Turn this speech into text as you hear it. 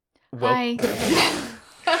Hi.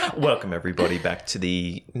 Welcome everybody back to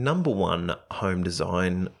the number one home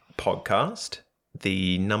design podcast,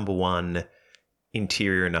 the number one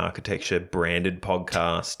interior and architecture branded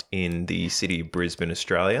podcast in the city of Brisbane,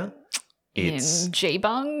 Australia. It's in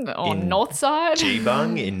Geebung on north side.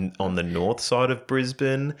 Geebung on the north side of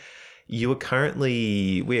Brisbane. We are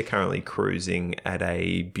currently cruising at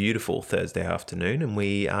a beautiful Thursday afternoon, and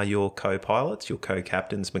we are your co-pilots, your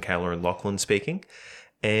co-captains, Michaela and Lachlan speaking.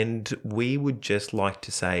 And we would just like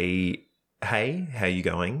to say, hey, how you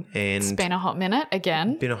going? And it's been a hot minute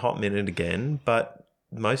again. But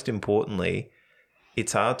most importantly,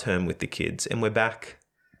 it's our turn with the kids, and we're back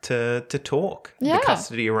to talk. Yeah. The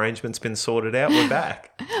custody arrangement's been sorted out. We're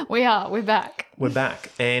back. We're back. We're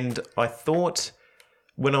back. And I thought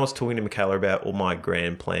when I was talking to Michaela about all my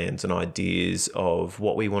grand plans and ideas of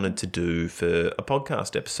what we wanted to do for a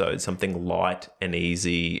podcast episode, something light and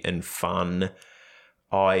easy and fun,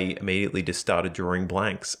 I immediately just started drawing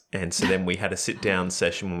blanks. And so then we had a sit-down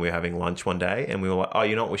session when we were having lunch one day, and we were like, oh,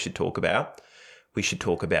 you know what we should talk about? We should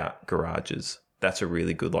talk about garages. That's a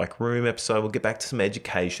really good room episode. We'll get back to some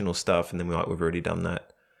educational stuff. And then we're like, we've already done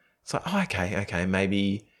that. It's like, oh, okay,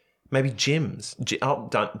 maybe gyms.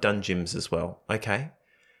 Done gyms as well. Okay.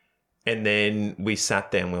 And then we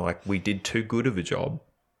sat there and we're like, we did too good of a job.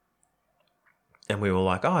 And we were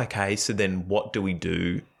like, oh, okay, so then what do we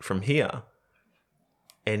do from here?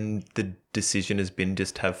 And the decision has been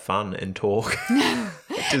just have fun and talk. And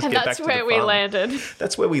that's where we landed.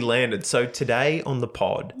 That's where we landed. So today on the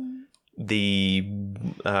pod,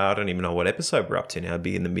 I don't even know what episode we're up to now. It'd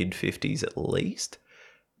be in the mid-50s at least.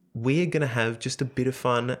 We're going to have just a bit of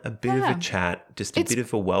fun, a bit of a chat, just a bit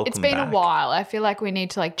of a welcome back. It's been a while. I feel like we need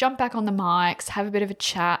to jump back on the mics, have a bit of a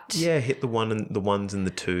chat. Yeah, hit the ones and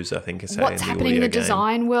the twos, I think. What's happening in the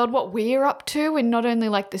design world, what we're up to, and not only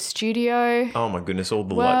the studio. Oh my goodness, all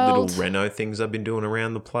the little reno things I've been doing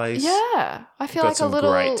around the place. Yeah, I feel got some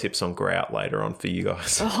great tips on grout later on for you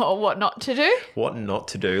guys. Oh, what not to do? What not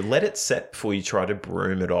to do. Let it set before you try to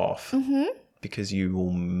broom it off. Mm-hmm. Because you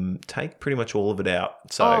will take pretty much all of it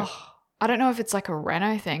out. So I don't know if it's a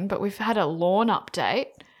reno thing, but we've had a lawn update.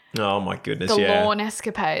 Oh my goodness, the lawn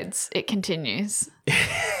escapades, it continues.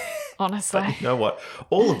 Honestly. But you know what?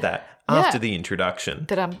 All of that after the introduction.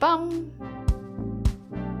 Da-dum-bum.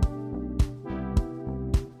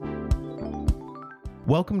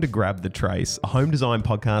 Welcome to Grab the Trace, a home design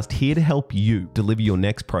podcast here to help you deliver your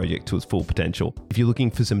next project to its full potential. If you're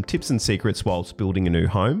looking for some tips and secrets whilst building a new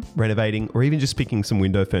home, renovating, or even just picking some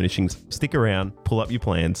window furnishings, stick around, pull up your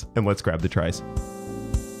plans, and let's grab the trace.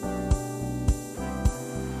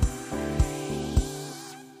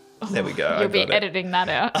 There we go. You'll be editing that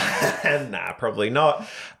out. Nah, probably not.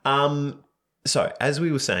 So, as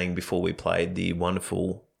we were saying before we played the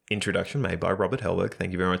wonderful introduction made by Robert Helberg,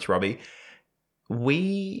 thank you very much, Robbie,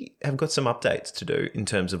 we have got some updates to do in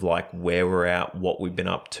terms of where we're at, what we've been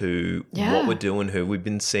up to, what we're doing, who we've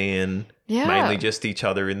been seeing. Yeah. Mainly just each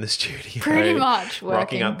other in the studio. Pretty much working.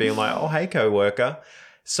 Rocking up being like, oh, hey, co-worker.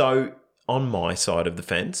 So on my side of the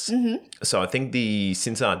fence, so I think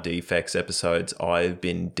since our defects episodes, I've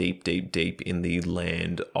been deep in the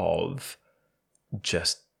land of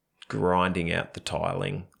just grinding out the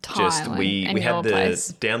tiling. We had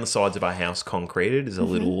down the sides of our house concreted as a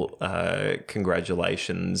little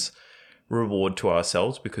congratulations reward to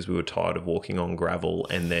ourselves because we were tired of walking on gravel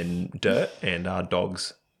and then dirt and our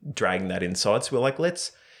dogs dragging that inside. So we're like,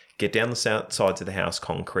 let's get down the sides of the house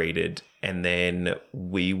concreted and then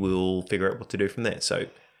we will figure out what to do from there. So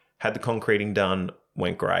had the concreting done,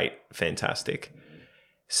 went great, fantastic.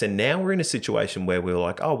 So now we're in a situation where we're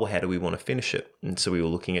like, oh, well, how do we want to finish it? And so we were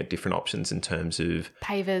looking at different options in terms of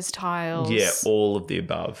pavers, tiles. Yeah, all of the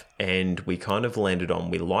above. And we kind of landed on,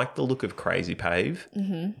 we like the look of Crazy Pave.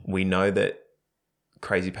 Mm-hmm. We know that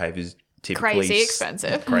Crazy Pave is typically crazy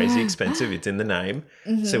expensive. Crazy expensive. It's in the name.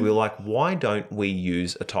 Mm-hmm. So we were like, why don't we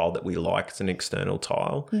use a tile that we like? It's an external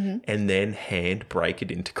tile and then hand break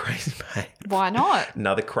it into Crazy Pave. Why not?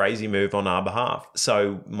 Another crazy move on our behalf.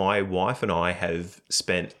 So my wife and I have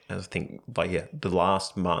spent, I think, the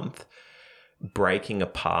last month breaking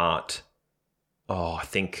apart. Oh, I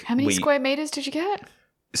think how many square meters did you get?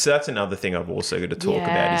 So that's another thing I've also got to talk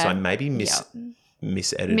about is I maybe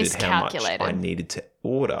misedited how much I needed to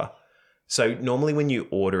order. So normally when you're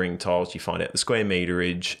ordering tiles, you find out the square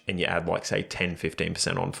meterage and you add say 10,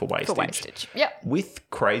 15% on for wastage. Yep. With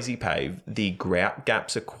Crazy Pave, the grout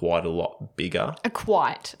gaps are quite a lot bigger.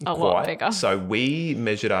 Quite a lot bigger. So we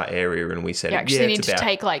measured our area and we said, you actually need to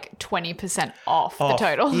take 20% off the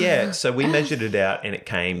total. Yeah. So we measured it out and it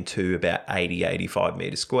came to about 85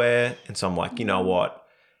 metres square. And so I'm like, you know what?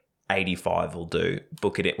 85 will do.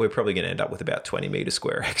 Book it in. We're probably going to end up with about 20 metre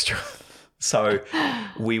square extra. So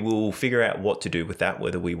we will figure out what to do with that,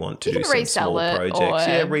 whether we want to do some small projects.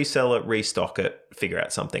 Yeah, resell it, restock it, figure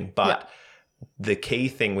out something. But the key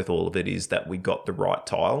thing with all of it is that we got the right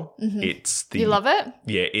tile. It's the You love it?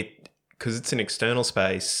 Yeah, because it's an external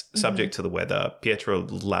space, subject to the weather. Pietro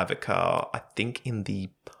Lavicar, I think in the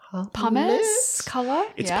Pumice colour?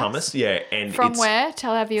 It's pumice, yeah. And From it's where?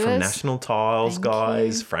 Tell our viewers. from National Tiles, Thank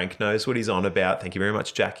guys. you. Frank knows what he's on about. Thank you very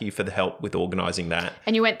much, Jackie, for the help with organising that.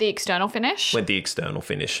 And you went the external finish? Went the external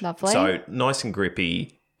finish. Lovely. So nice and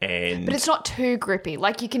grippy. And But it's not too grippy.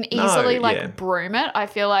 Like you can easily broom it. I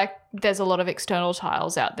feel like there's a lot of external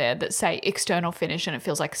tiles out there that say external finish and it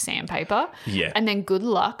feels like sandpaper. Yeah. And then good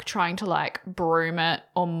luck trying to like broom it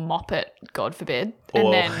or mop it, God forbid. or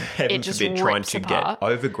And then heaven it just forbid, trying rips to apart. get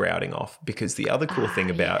over-grouting off. Because the other cool thing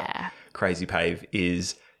about yeah. Crazy Pave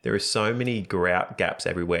is there are so many grout gaps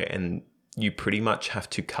everywhere, and you pretty much have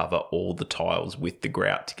to cover all the tiles with the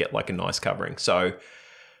grout to get like a nice covering. So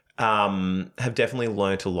have definitely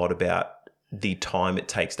learnt a lot about the time it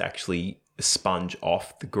takes to actually sponge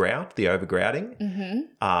off the grout, the over-grouting.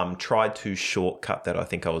 Tried to shortcut that, I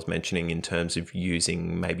think I was mentioning, in terms of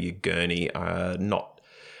using maybe a gurney,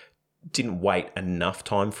 didn't wait enough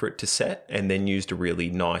time for it to set, and then used a really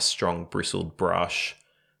nice strong bristled brush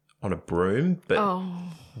on a broom. But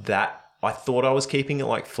that, I thought I was keeping it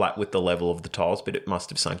like flat with the level of the tiles, but it must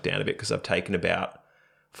have sunk down a bit because I've taken about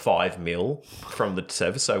 5 mil from the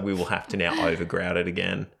surface, so we will have to now over-grout it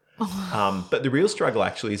again. But the real struggle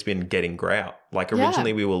actually has been getting grout. Like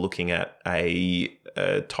originally we were looking at a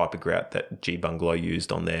type of grout that G Bungalow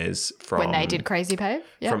used on theirs from When they did Crazy Pave?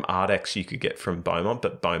 Yeah. from Ardex you could get from Beaumont,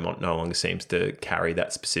 but Beaumont no longer seems to carry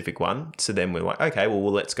that specific one. So then we're like, okay, well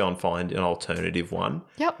let's go and find an alternative one.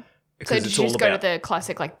 Yep. So Because did it's you all just go to about- the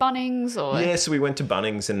classic like Bunnings or? Yeah, so we went to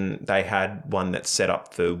Bunnings and they had one that's set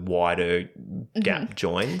up for wider gap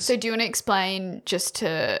joins. So do you want to explain just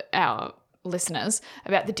to our listeners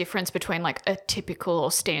about the difference between like a typical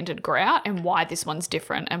or standard grout and why this one's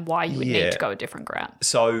different and why you would need to go a different grout?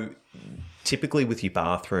 So typically with your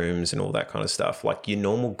bathrooms and all that kind of stuff, like your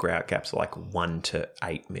normal grout gaps are like 1 to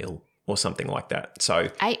 8 mil or something like that. So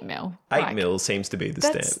 8 mil. 8 mil seems to be the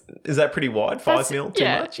That's- standard. Is that pretty wide? 5 mil too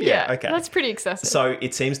much? Yeah. Okay. That's pretty excessive. So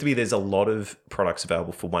it seems to be there's a lot of products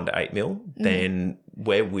available for 1 to 8 mil. Then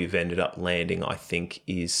where we've ended up landing, I think,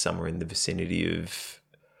 is somewhere in the vicinity of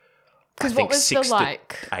Because I what think was 6 the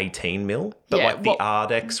like? to 18 mil. But Yeah, like the what-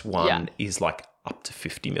 Ardex one yeah. is like up to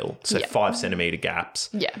 50 mil. So Yeah. 5 centimetre gaps.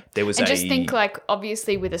 Yeah. There was And just think like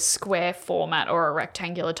obviously with a square format or a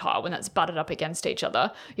rectangular tile when that's butted up against each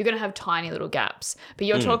other, you're going to have tiny little gaps. But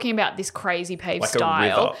you're talking about this Crazy Pave Like a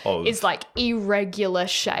style river of- is like irregular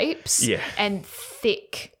shapes Yeah. and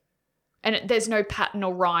thick. And there's no pattern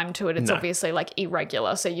or rhyme to it. It's No. obviously like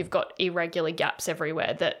irregular. So you've got irregular gaps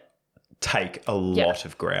everywhere that take a lot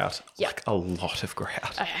of grout. Yeah. Like a lot of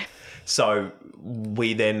grout. okay. So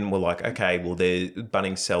we then were like, okay, well,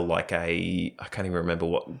 Bunnings sell like I can't even remember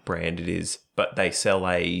what brand it is, but they sell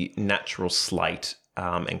a natural slate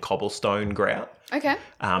and cobblestone grout. Okay.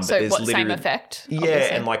 But So there's what, same literally- effect? Yeah, obviously?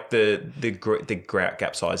 and like the grout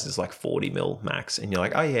gap size is like 40 mil max, and you're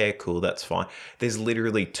like, oh yeah, cool, that's fine. There's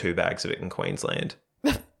literally 2 bags of it in Queensland.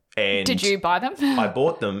 And Did you buy them? I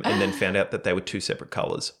bought them and then found out that they were 2 separate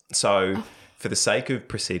colours. So for the sake of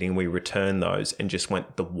proceeding, we returned those and just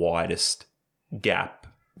went the widest gap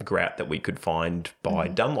grout that we could find by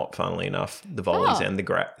Dunlop, funnily enough, the volleys and the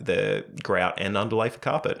grout and underlay for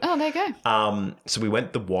carpet. Oh, there you go. So we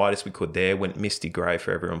went the widest we could there, went misty grey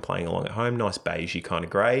for everyone playing along at home, nice beigey kind of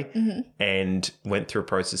grey, and went through a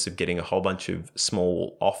process of getting a whole bunch of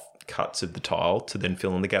small offcuts of the tile to then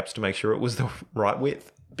fill in the gaps to make sure it was the right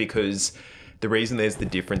width. Because the reason there's the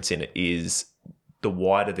difference in it is the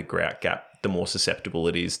wider the grout gap, the more susceptible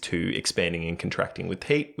it is to expanding and contracting with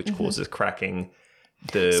heat, which causes cracking.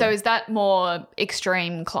 So is that more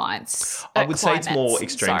extreme clients? I would say it's more climates?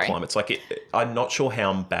 extreme Sorry. climates. Like I'm not sure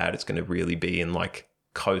how bad it's going to really be in like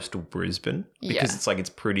coastal Brisbane because Yeah. it's like it's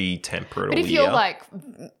pretty temperate But all if year. you're like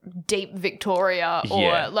deep Victoria or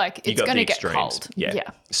Yeah. like You it's got going the to get extremes. cold. Yeah.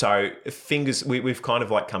 So we've kind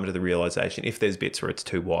of like come to the realization if there's bits where it's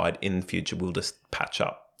too wide in the future, we'll just patch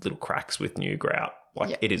up little cracks with new grout.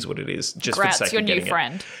 Like it is what it is. Just for the Grout's sake your of new getting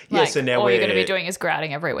friend. Yeah, Like, so now all you're we're- going to be doing is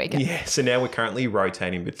grouting every weekend. Yeah, so now we're currently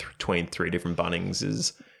rotating between 3 different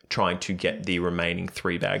Bunnings, trying to get the remaining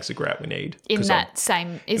 3 bags of grout we need. In 'Cause that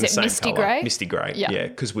same, is in the it same misty colour. grey? Misty grey, Yeah. yeah,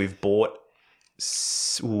 because we've bought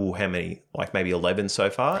how many? Like maybe 11 so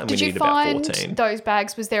far, and Did we you need find about 14. those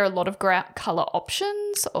bags? Was there a lot of colour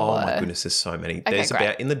options? Or? Oh my goodness, there's so many. There's great.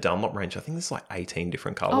 about, in the Dunlop range, I think there's like 18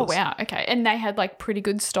 different colours. Oh wow, okay. And they had like pretty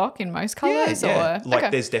good stock in most colours? Or Like okay.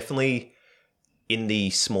 there's definitely, in the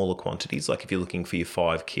smaller quantities, like if you're looking for your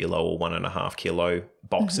 5 kilo or 1.5 kilo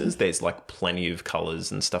boxes, there's like plenty of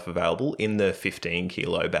colours and stuff available. In the 15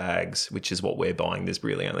 kilo bags, which is what we're buying, there's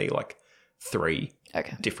really only like 3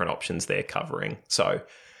 different options they're covering. So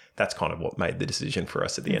that's kind of what made the decision for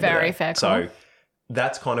us at the end of the day. Very fair call. So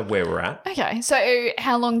that's kind of where we're at. Okay, so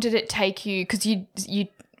how long did it take you? Because you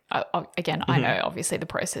again, I Mm-hmm. know obviously the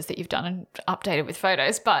process that you've done and updated with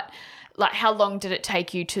photos, but like how long did it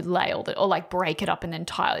take you to lay all that or like break it up and then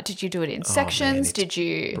tile it? Did you do it in sections? it's Did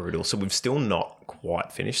you? Brutal. So we've still not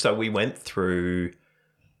quite finished. So we went through,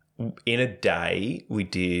 in a day, we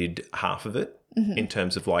did half of it. In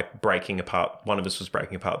terms of like breaking apart, one of us was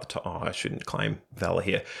breaking apart the I shouldn't claim valor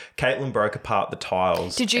here. Caitlin broke apart the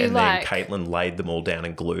tiles. Did you and like- then Caitlin laid them all down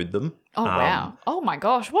and glued them. Oh wow! Oh my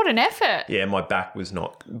gosh! What an effort! Yeah, my back was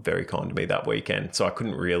not very kind to me that weekend, so I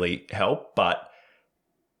couldn't really help. But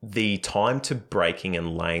the time to breaking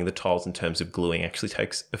and laying the tiles in terms of gluing actually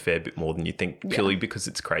takes a fair bit more than you think, purely because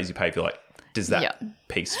it's crazy paper. You're like, does that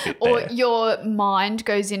piece fit Or there? your mind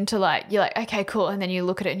goes into like, you're like, okay, cool. And then you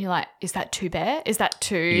look at it and you're like, is that too bare? Is that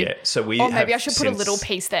too? Yeah, so we Or maybe have I should put a little since-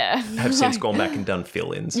 piece there. have since gone back and done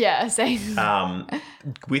fill-ins. Yeah, same.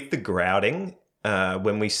 With the grouting,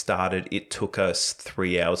 when we started, it took us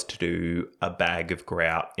 3 hours to do a bag of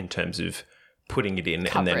grout in terms of putting it in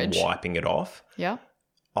Coverage. and then wiping it off. Yeah.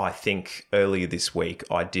 I think earlier this week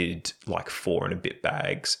I did like 4 and a bit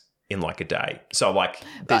bags in like a day. So like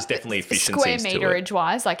there's definitely efficiencies Square to it. meterage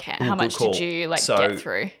wise, like how Good much call. did you like So- get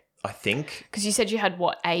through? I think, Because you said you had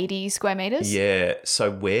what, 80 square meters? yeah. So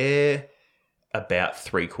we're about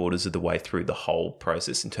 3/4 of the way through the whole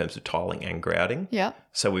process in terms of tiling and grouting. Yeah.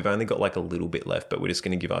 So we've only got like a little bit left, but we're just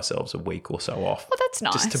going to give ourselves a week or so off. Well, that's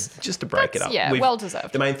nice. Just to break it up. Yeah, We've- well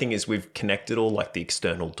deserved. The main thing is we've connected all like the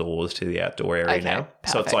external doors to the outdoor area Okay, now.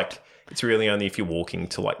 So it's perfect. like, it's really only if you're walking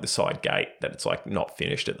to like the side gate that it's like not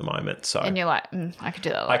finished at the moment. So And you're like, I could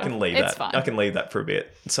do that later. I can leave It's that. fine. I can leave that for a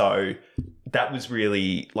bit. So that was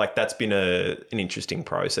really like, that's been an interesting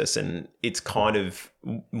process, and it's kind of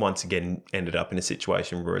once again ended up in a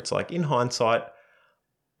situation where it's like, in hindsight,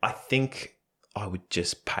 I think I would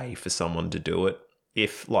just pay for someone to do it.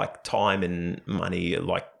 If like time and money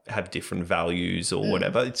like have different values or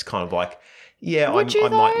whatever, it's kind of like, yeah, Would you I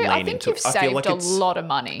though? might lean I think into you've it. I feel saved like a it's lot of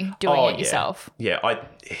money doing Oh, it yeah. yourself. Yeah,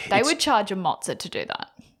 They it's- would charge a mozza to do that.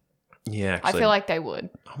 Yeah, I actually, feel like they would.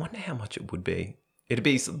 I wonder how much it would be. It'd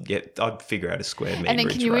be, yeah, I'd figure out a square meter. And then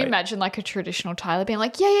can you rate. imagine like a traditional tiler being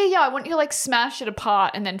like, yeah, I want you to like smash it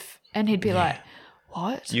apart, and then and he'd be like,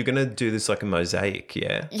 what? You're gonna do this like a mosaic,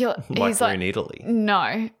 yeah? You're- like he's we're like, in Italy. No,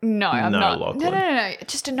 I'm No, not. Lachlan. No.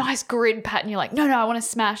 Just a nice grid pattern. You're like, no, I want to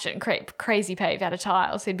smash it and create crazy pave out of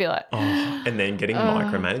tiles. He'd be like, And then getting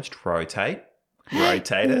micromanaged, rotate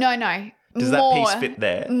it. no. Does that piece fit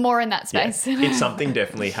there? More in that Yeah. space. It's something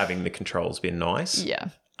definitely having the controls been nice. Yeah.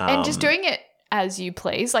 And just doing it as you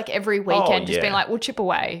please, like every weekend, just yeah. being like, we'll chip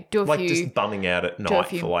away, do a Like few. just bumming out at a night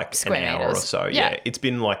few for like an square hour or meters. so. Yeah. Yeah. It's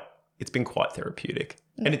been quite therapeutic.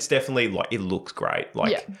 And it's definitely like, it looks great.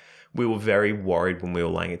 Like Yeah. we were very worried when we were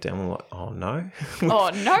laying it down. We're like, oh no. Oh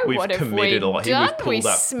no! We've What have we committed a lot. done? We've pulled We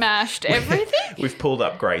up- smashed everything. We've pulled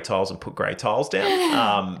up grey tiles and put grey tiles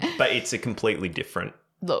down. But it's a completely different.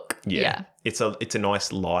 Look, Yeah. It's a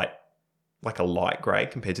nice light, like a light grey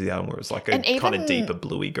compared to the other one where it's like a And kind of even- deeper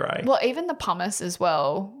bluey grey. Well, even the pumice as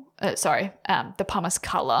well. The pumice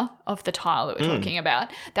color of the tile that we're talking about.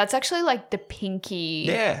 That's actually like the pinky.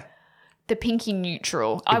 Yeah. The pinky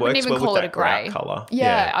neutral. I It wouldn't works even well with call it a that grout grey. colour.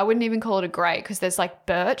 Yeah, Yeah. I wouldn't even call it a grey because there's like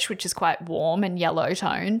birch, which is quite warm and yellow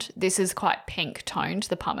toned. This is quite pink toned,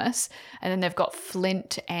 the pumice. And then they've got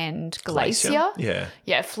flint and glacier. Yeah.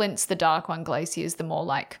 Yeah, flint's the dark one, glacier's the more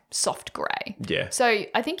like soft grey. Yeah. So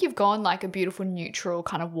I think you've gone like a beautiful neutral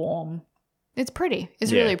kind of warm. It's pretty.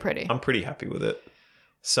 It's Yeah. really pretty. I'm pretty happy with it.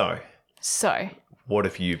 So, So, what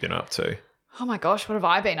have you been up to? oh my gosh, what have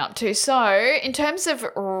I been up to? So, in terms of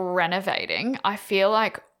renovating, I feel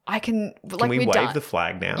like I can Can we we're wave done. the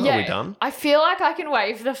flag now? Yeah, Are we done? I feel like I can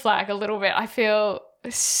wave the flag a little bit. I feel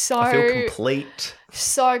so I feel complete.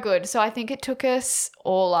 so good. So I think it took us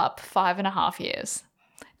all up 5.5 years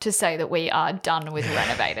to say that we are done with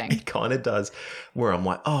renovating. It kind of does. Where I'm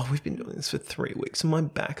like, oh, we've been doing this for 3 weeks and my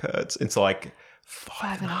back hurts. It's like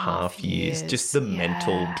 5.5 years. Just the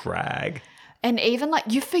mental yeah. drag. And even like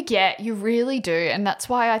you forget, you really do. And that's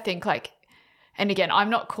why I think like and again, I'm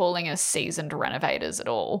not calling us seasoned renovators at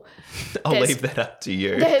all. I'll leave that up to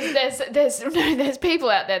you. There's people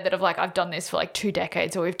out there that have like, I've done this for like 2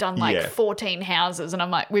 decades, or we've done like 14 houses, and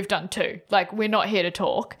I'm like, we've done 2. Like, we're not here to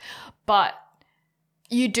talk. But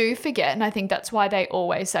you do forget, and I think that's why they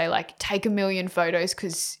always say like, take 1 million photos,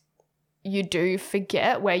 because you do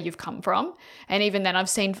forget where you've come from. And even then, I've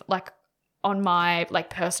seen like on my like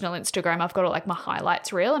personal Instagram, I've got like my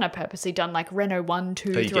highlights reel, and I purposely done like Reno 1,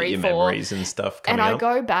 2, 3, 4. You get your memories and stuff coming up. I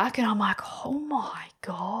go back and I'm like, oh my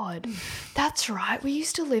God, that's right. We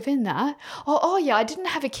used to live in that. Oh yeah, I didn't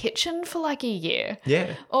have a kitchen for like a year.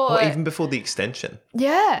 Yeah. Or even before the extension.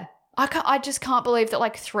 Yeah. I just can't believe that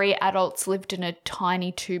like 3 adults lived in a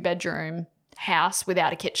tiny 2-bedroom house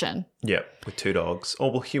without a kitchen. Yeah, with 2 dogs. Oh,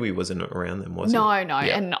 well, Huey wasn't around then, was he? No.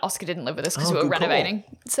 Yeah. And Oscar didn't live with us because we were renovating.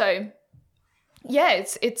 Call. So yeah,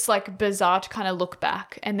 it's like bizarre to kind of look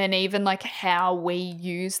back, and then even like how we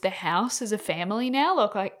use the house as a family now,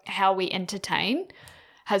 like how we entertain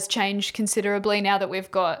has changed considerably now that we've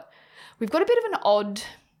got a bit of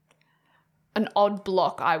an odd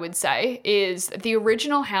block, I would say. Is the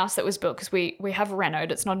original house that was built, because we have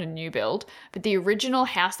renoed, it's not a new build, but the original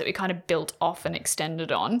house that we kind of built off and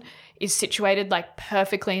extended on is situated like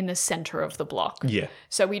perfectly in the center of the block. Yeah.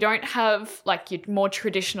 So we don't have like your more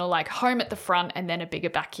traditional like home at the front and then a bigger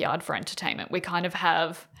backyard for entertainment. We kind of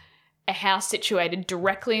have a house situated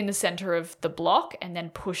directly in the center of the block and then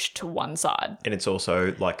pushed to one side. And it's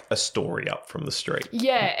also like a story up from the street.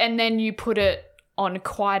 Yeah, and then you put it on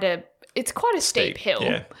quite a steep hill.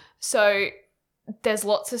 Yeah. So there's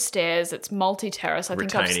lots of stairs. It's multi-terrace.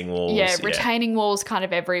 Retaining walls. Yeah, retaining walls kind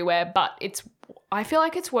of everywhere. But I feel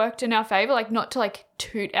like it's worked in our favor. Like, not to like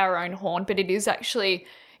toot our own horn, but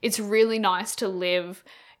it's really nice to live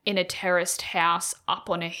in a terraced house up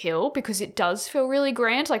on a hill, because it does feel really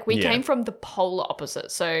grand. Like, we came from the polar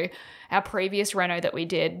opposite. So our previous reno that we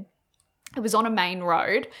did, it was on a main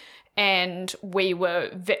road, and we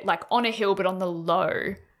were like on a hill, but on the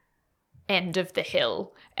low end of the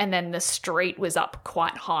hill, and then the street was up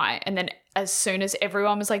quite high, and then as soon as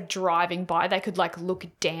everyone was like driving by, they could like look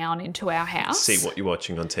down into our house, see what you're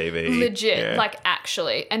watching on TV, legit, like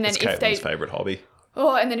actually. And then it's Caitlin's favorite hobby.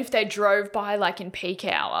 And then if they drove by like in peak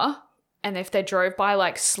hour, and if they drove by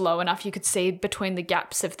like slow enough, you could see between the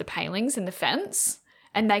gaps of the palings in the fence,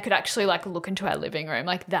 and they could actually like look into our living room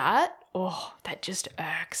like that. Oh, that just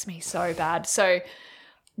irks me so bad. So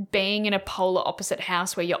being in a polar opposite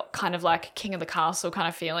house where you're kind of like king of the castle kind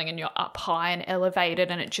of feeling, and you're up high and elevated,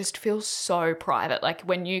 and it just feels so private. Like,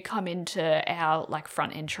 when you come into our like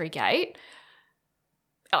front entry gate,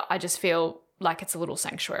 I just feel like it's a little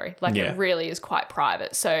sanctuary. Like, it really is quite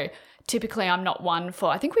private. So typically I'm not one for,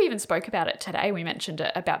 I think we even spoke about it today. We mentioned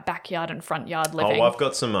it about backyard and front yard living. Oh, I've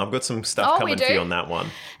got some stuff coming for you on that one.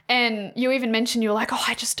 And you even mentioned, you were like,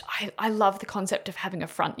 I love the concept of having a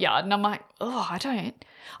front yard. And I'm like,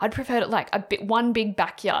 I'd prefer it like one big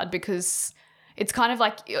backyard, because it's kind of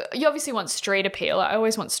like, you obviously want street appeal. I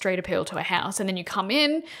always want street appeal to a house. And then you come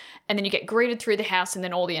in and then you get greeted through the house, and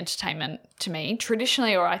then all the entertainment, to me,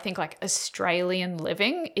 traditionally, or I think like Australian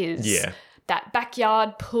living is that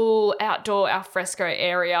backyard, pool, outdoor alfresco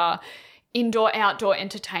area, indoor, outdoor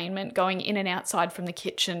entertainment, going in and outside from the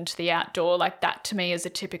kitchen to the outdoor. Like, that to me is a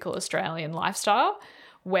typical Australian lifestyle,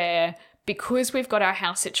 where because we've got our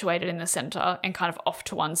house situated in the centre and kind of off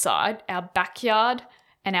to one side, our backyard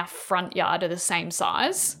and our front yard are the same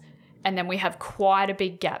size. And then we have quite a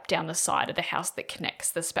big gap down the side of the house that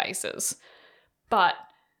connects the spaces. But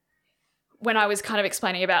when I was kind of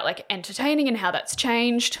explaining about like entertaining and how that's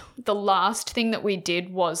changed, the last thing that we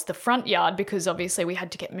did was the front yard, because obviously we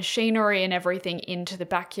had to get machinery and everything into the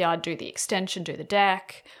backyard, do the extension, do the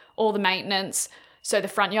deck, all the maintenance. So the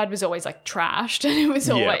front yard was always like trashed, and it was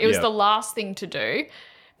the last thing to do,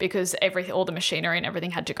 because all the machinery and everything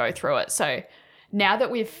had to go through it. So now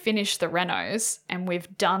that we've finished the renos and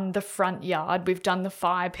we've done the front yard, we've done the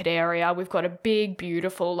fire pit area, we've got a big,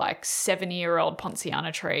 beautiful, like 70-year-old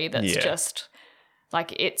Ponciana tree that's just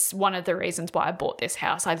like, it's one of the reasons why I bought this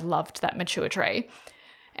house. I loved that mature tree.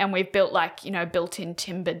 And we've built like, built-in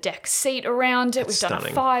timber deck seat around it. We've done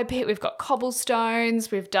a fire pit. We've got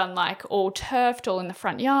cobblestones. We've done like all turfed, all in the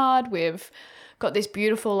front yard. We've got this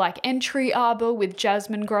beautiful like entry arbor with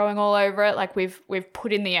jasmine growing all over it. Like, we've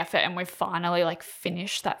put in the effort, and we've finally like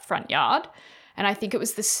finished that front yard. And I think it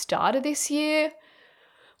was the start of this year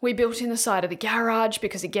we built in the side of the garage,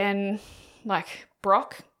 because again, like,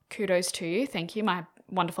 Brock, kudos to you. Thank you, my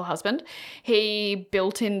wonderful husband. He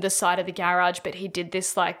built in the side of the garage, but he did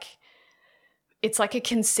this like, it's like a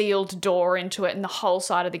concealed door into it, and the whole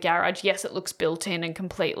side of the garage, yes, it looks built in and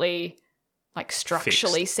completely like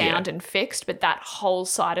structurally Fixed, sound yeah. and fixed, but that whole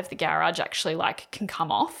side of the garage actually like can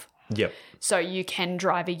come off. Yep. So you can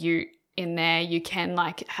drive a ute in there. You can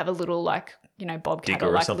like have a little like, you know, bobcat Digger or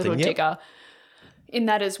or like a something, little yep. digger in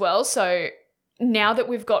that as well. So now that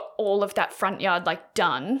we've got all of that front yard like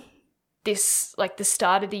done, this like the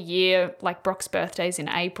start of the year, like Brock's birthday's in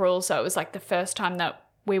April. So it was like the first time that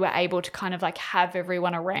we were able to kind of like have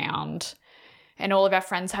everyone around, and all of our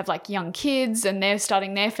friends have like young kids and they're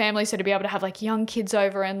starting their family. So to be able to have like young kids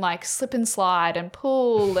over and like slip and slide and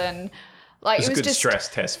pool and like It was a good just stress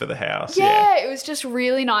test for the house. yeah, it was just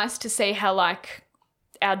really nice to see how like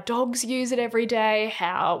our dogs use it every day,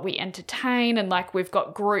 how we entertain, and like we've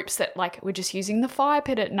got groups that like we're just using the fire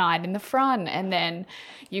pit at night in the front, and then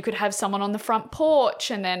you could have someone on the front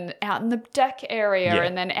porch and then out in the deck area Yeah.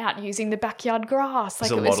 and then out using the backyard grass. Like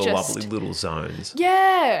There's a it was lot of just lovely little zones.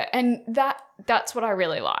 yeah, and that's what I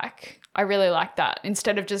really like. I really like that.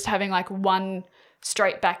 Instead of just having like one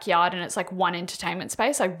straight backyard and it's like one entertainment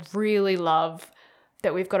space, I really love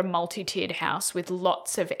that we've got a multi-tiered house with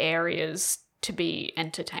lots of areas to be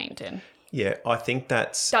entertained in. Yeah, I think that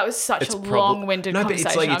was such it's a long-winded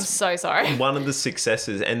conversation. I'm so sorry. One of the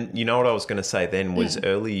successes, and you know what I was going to say then was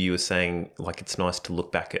earlier you were saying like it's nice to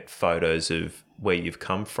look back at photos of where you've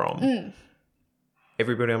come from.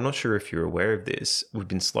 Everybody, I'm not sure if you're aware of this. We've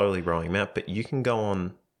been slowly rolling them out, but you can go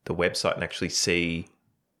on the website and actually see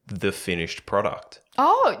the finished product.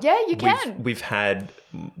 Oh, yeah, you can. We've had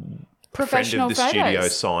Professional friend of the studio,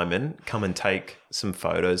 photos. Simon, come and take some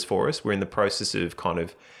photos for us. We're in the process of kind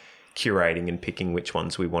of curating and picking which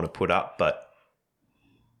ones we want to put up, but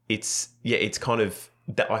it's kind of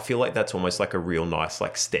that. I feel like that's almost like a real nice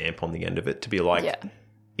like stamp on the end of it to be like, Yeah.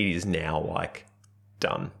 it is now like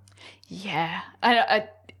done. Yeah.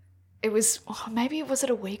 It was, maybe was it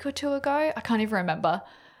a week or two ago? I can't even remember.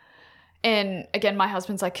 And again, my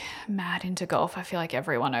husband's like mad into golf. I feel like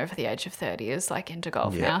everyone over the age of 30 is like into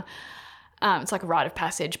golf Yeah. now. It's like a rite of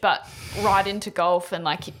passage, but right into golf and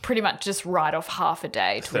like pretty much just write off half a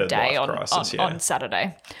day to a Third day life on, crisis, yeah. on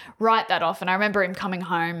Saturday. Write that off. And I remember him coming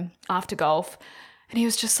home after golf and he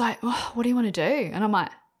was just like, oh, what do you want to do? And I'm like,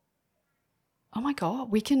 oh my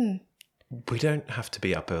God, we don't have to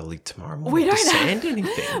be up early tomorrow morning We to don't sand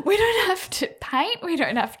anything. we don't have to paint. We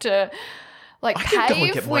don't have to like I pave. can go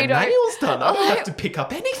and get my we don't, nails done. I don't Like, have to pick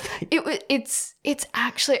up anything. It's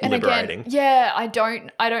actually, and Liberating. again, yeah, I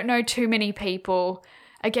don't know too many people.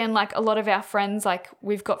 Again, like a lot of our friends, like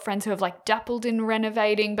we've got friends who have like dabbled in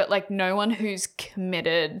renovating, but like no one who's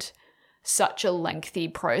committed such a lengthy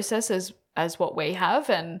process as what we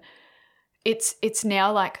have. And it's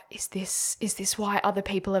now like, is this why other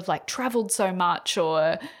people have like traveled so much,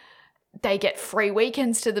 or they get free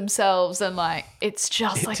weekends to themselves, and like it's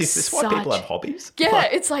just like Is this why people have hobbies? yeah,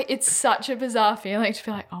 Like, it's such a bizarre feeling to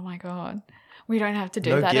be like, oh my God, we don't have to do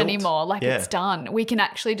No that guilt. anymore. Like Yeah. it's done. We can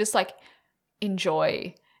actually just like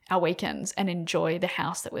enjoy our weekends and enjoy the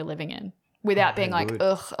house that we're living in without being like, good.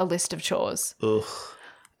 ugh, a list of chores. ugh.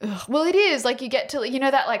 Ugh. Well, it is like you get to, you know,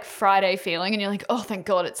 that like Friday feeling and you're like, oh, thank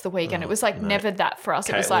God it's the weekend. It was like never that for us.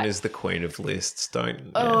 It was Caitlin like, is the queen of lists. Don't.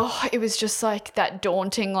 Yeah. oh, it was just like that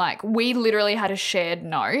daunting, like we literally had a shared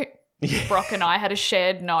note. Brock and I had a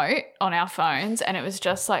shared note on our phones, and it was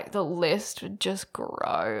just like the list would just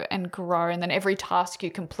grow and grow. And then every task you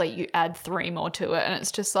complete, you add 3 more to it. And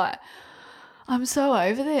it's just like, I'm so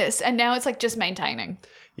over this. And now it's like just maintaining.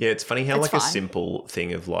 Yeah, it's funny how It's like a fine. simple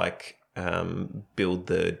thing of like build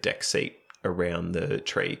the deck seat around the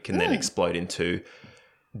tree can then explode into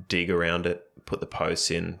dig around it, put the posts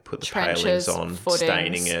in, put the Trenches, palings on, footings.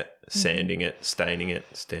 staining it, sanding it, staining it,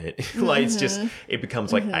 like it's just it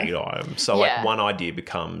becomes like 8 items. So Yeah. like one idea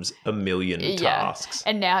becomes a million tasks.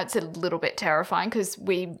 And now it's a little bit terrifying because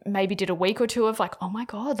we maybe did a week or two of like, oh my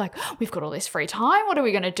God, like we've got all this free time. What are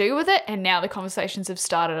we going to do with it? And now the conversations have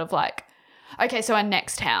started of like, okay, so our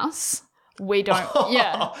next house, we don't,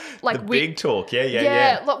 yeah. Like the we, big talk.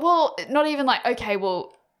 Yeah. like, well, not even like, okay,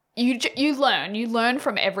 well, you learn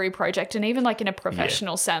from every project, and even like in a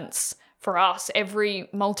professional sense for us, every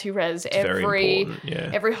multi-res, very important, yeah.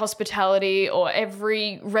 every hospitality or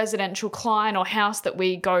every residential client or house that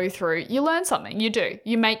we go through, you learn something. You do.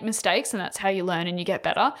 You make mistakes, and that's how you learn and you get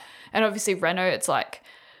better. And obviously reno, it's like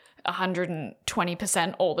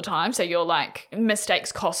 120% all the time. So you're like,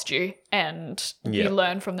 mistakes cost you, and you Yep.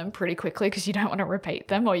 learn from them pretty quickly because you don't want to repeat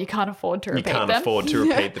them, or you can't afford to You repeat can't them. afford to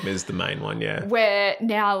repeat them is the main one, yeah. Where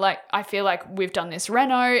now, like, I feel like we've done this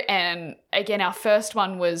reno, and again, our first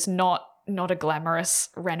one was not a glamorous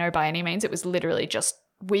reno by any means. It was literally just,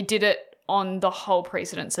 we did it on the whole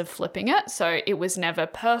precedence of flipping it. So it was never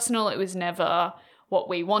personal. It was never what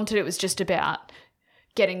we wanted. It was just about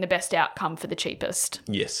getting the best outcome for the cheapest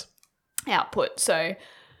Yes. output. So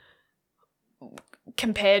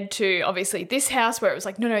compared to obviously this house where it was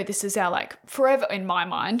like, no, this is our like forever, in my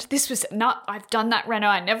mind, this was not, I've done that reno,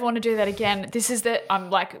 I never want to do that again. This is I'm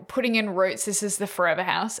like putting in roots. This is the forever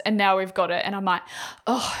house. And now we've got it. And I'm like,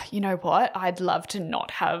 oh, you know what? I'd love to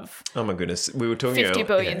not have Oh my goodness. We were talking 50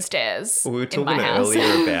 billion stairs. We were in my talking house.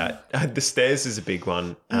 earlier about the stairs is a big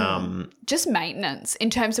one. Just maintenance in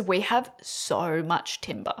terms of we have so much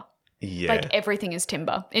timber. Yeah. Like everything is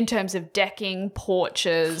timber in terms of decking,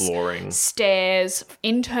 porches, Flooring. stairs,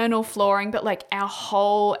 internal flooring, but like our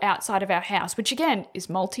whole outside of our house, which again is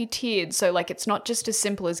multi-tiered. So like it's not just as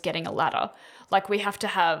simple as getting a ladder. Like we have to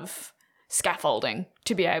have scaffolding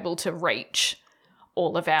to be able to reach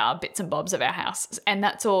all of our bits and bobs of our house. And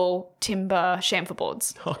that's all timber chamfer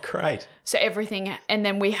boards. Oh, great. So everything. And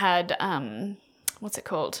then we had, what's it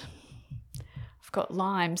called? Got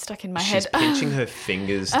lime stuck in my She's head. pinching her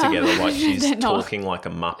fingers together like she's they're not. talking like a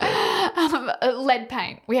Muppet. Lead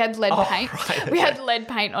paint. We had lead paint. Right, We had lead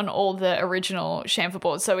paint on all the original chamfer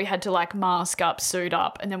boards. So we had to like mask up, suit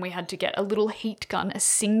up, and then we had to get a little heat gun, a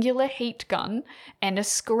singular heat gun, and a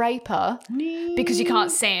scraper because you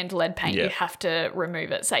can't sand lead paint. Yeah. You have to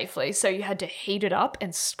remove it safely. So you had to heat it up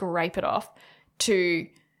and scrape it off to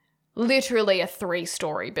literally a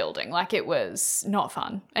 3-story building. Like it was not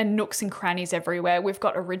fun, and nooks and crannies everywhere. We've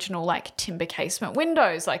got original like timber casement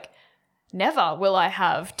windows. Like never will I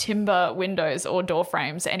have timber windows or door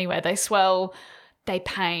frames anywhere. They swell, they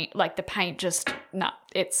paint, like the paint just,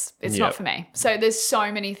 it's Yep. not for me. So there's so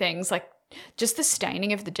many things, like just the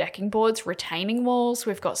staining of the decking boards, retaining walls.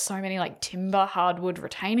 We've got so many like timber, hardwood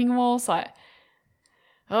retaining walls. Like,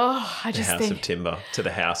 oh, I The just house think of timber to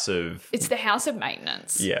the house of... it's the house of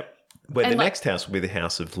maintenance. Yeah. Where And the like- next house will be the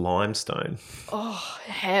house of limestone. Oh,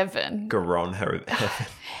 heaven. Garon.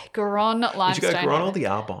 Garon limestone. Did you go Garon or heaven. the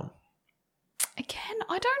Arbonne? Again,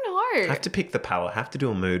 I don't know. Have to pick the palette. Have to do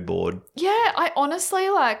a mood board. Yeah, I honestly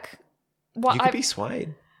like what You could be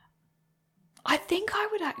swayed. I think I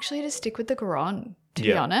would actually just stick with the Garon, to be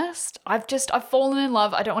Yeah. honest. I've fallen in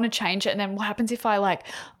love. I don't want to change it. And then what happens if I like,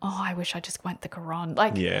 oh, I wish I just went the Garon.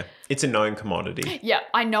 Like, Yeah. It's a known commodity. yeah,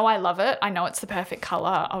 I know I love it. I know it's the perfect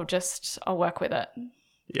color. I'll work with it.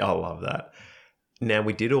 Yeah, I love that. Now,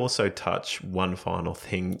 we did also touch one final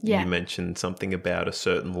thing. Yeah. You mentioned something about a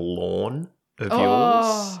certain lawn of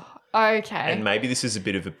yours. Oh, okay. And maybe this is a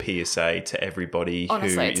bit of a PSA to everybody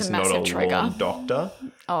Honestly, who it's a is not a massive trigger. lawn doctor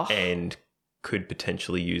Oh. and could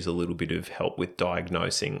potentially use a little bit of help with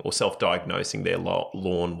diagnosing or self-diagnosing their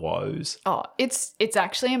lawn woes. Oh, it's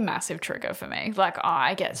actually a massive trigger for me. Like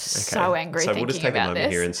I get so angry So thinking we'll just take a about moment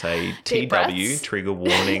this. here and say Deep TW, breaths. trigger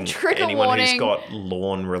warning. Trigger Anyone who's warning. got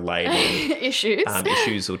lawn-related Issues.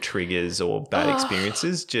 issues or triggers or bad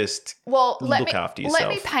experiences, just Well, look after yourself. Let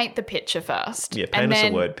me paint the picture first. Yeah, paint and us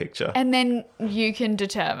then, a word picture. And then you can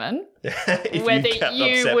determine if whether you get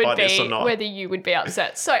you upset would by this or be not. whether you would be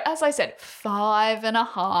upset. So as I said,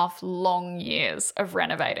 5.5 long years of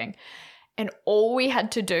renovating. And all we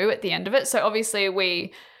had to do at the end of it, so obviously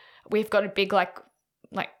we've got a big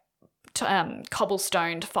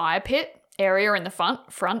cobblestoned fire pit area in the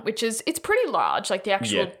front, which it's pretty large. Like the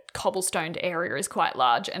actual Yeah. cobblestoned area is quite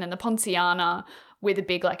large, and then the Ponciana with a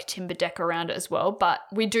big like timber deck around it as well. But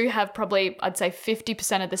we do have probably, I'd say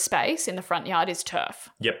 50% of the space in the front yard is turf.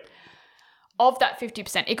 Yep. Of that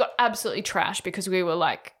 50%, it got absolutely trashed because we were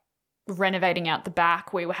like renovating out the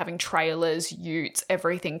back. We were having trailers, utes,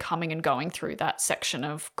 everything coming and going through that section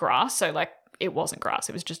of grass. So like it wasn't grass,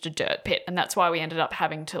 it was just a dirt pit. And that's why we ended up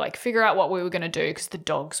having to like figure out what we were going to do because the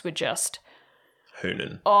dogs were just,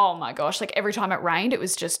 Hoonin. oh my gosh, like every time it rained, it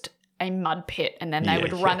was just a mud pit, and then they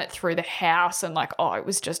would run it through the house, and like, oh, it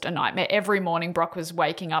was just a nightmare. Every morning Brock was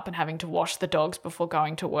waking up and having to wash the dogs before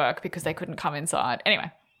going to work because they couldn't come inside.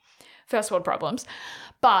 Anyway, first world problems.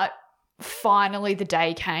 But finally the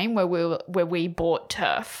day came where we bought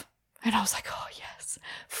turf, and I was like, oh yes,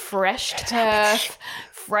 fresh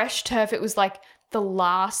turf. It was like the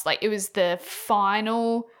last, like it was the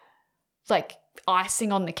final like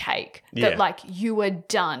icing on the cake that like you are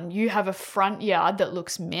done. You have a front yard that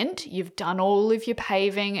looks mint. You've done all of your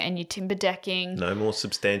paving and your timber decking. No more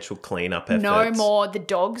substantial cleanup efforts. No more. The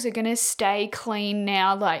dogs are going to stay clean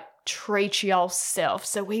now. Like treat yourself.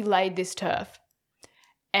 So we laid this turf.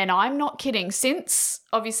 And I'm not kidding. Since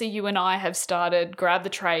obviously you and I have started Grab the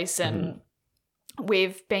Trace, and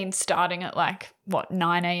we've been starting at like,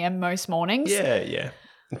 9 a.m. most mornings. Yeah.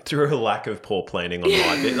 through a lack of poor planning on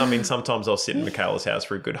my bit. I mean, sometimes I'll sit in Michaela's house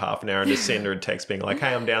for a good half an hour and just send her a text being like,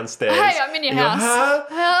 hey, I'm downstairs. Hey, I'm in your And you're, house.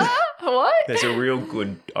 huh? What? There's a real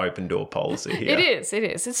good open door policy here. It is.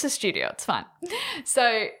 It's a studio. It's fine.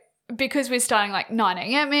 So because we're starting like 9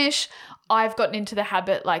 a.m.-ish, I've gotten into the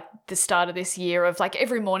habit like the start of this year of like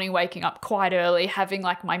every morning waking up quite early, having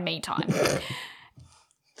like my me time.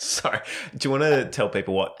 Sorry. Do you want to tell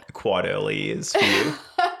people what quite early is for you?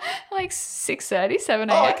 Like 6:30, 7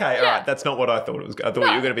 a.m. Oh, okay. All right. That's not what I thought it was. I thought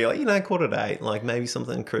you were going to be like, 8:15, like maybe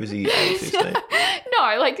something cruisy 8:15.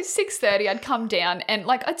 No, like 6:30 I'd come down and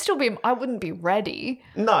like I wouldn't be ready.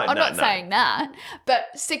 I'm not saying that. But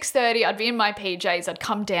 6:30 I'd be in my PJs, I'd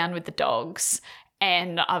come down with the dogs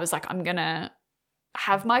and I was like, I'm going to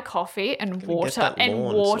have my coffee and water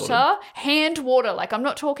hand water. Like I'm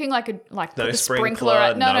not talking like no put the sprinkler,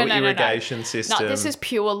 at. No, irrigation system. No, this is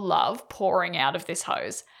pure love pouring out of this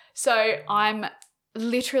hose. So I'm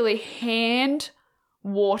literally hand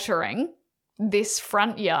watering this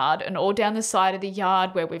front yard and all down the side of the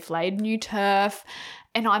yard where we've laid new turf,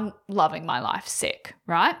 and I'm loving my life sick,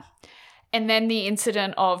 right? And then the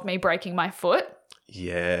incident of me breaking my foot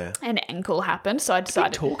and ankle happened. So I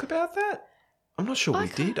decided. Did we talk about that? I'm not sure we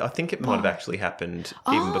did. I think it might have actually happened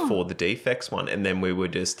even before the defects one, and then we were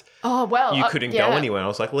just you couldn't go anywhere. I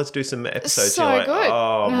was like, let's do some episodes. So You're like, good.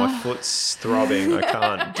 oh, my foot's throbbing. I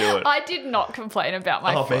can't do it. I did not complain about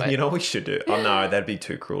my foot. Man, you know what we should do? Oh no, that'd be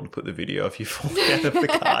too cruel to put the video of you falling out of the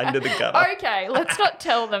car into the gutter. Okay, let's not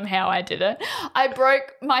tell them how I did it. I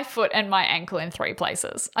broke my foot and my ankle in 3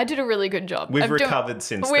 places. I did a really good job. We've recovered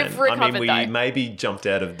since then. I mean, we maybe jumped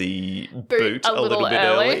out of the boot a little bit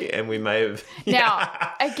early, and we may have.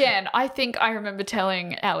 Now, again, I think I remember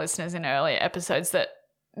telling our listeners in earlier episodes that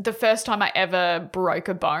the first time I ever broke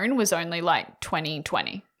a bone was only like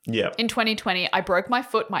 2020. Yeah. In 2020, I broke my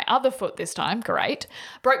foot, my other foot this time, great.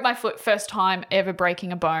 Broke my foot, first time ever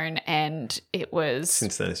breaking a bone, and it was...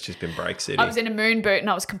 Since then, it's just been break city. I was in a moon boot and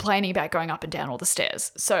I was complaining about going up and down all the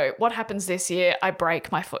stairs. So what happens this year? I break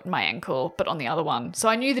my foot and my ankle, but on the other one. So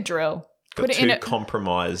I knew the drill. Got two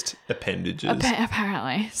compromised appendages.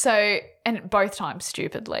 Apparently. So, and both times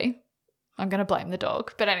stupidly. I'm going to blame the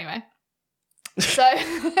dog. But anyway. So.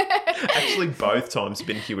 Actually, both times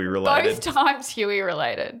been Huey related. Both times Huey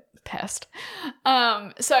related. Pest.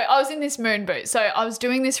 So I was in this moon boot. So I was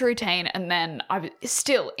doing this routine and then I was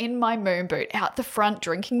still in my moon boot out the front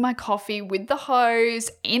drinking my coffee with the hose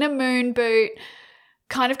in a moon boot.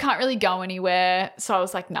 Kind of can't really go anywhere. So I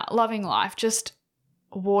was like, nah, loving life. Just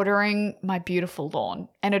watering my beautiful lawn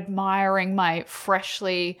and admiring my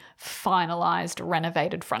freshly finalized,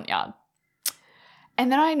 renovated front yard.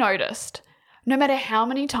 And then I noticed no matter how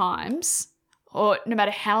many times or no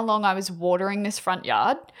matter how long I was watering this front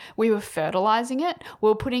yard, we were fertilizing it. We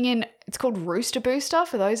were putting in, it's called Rooster Booster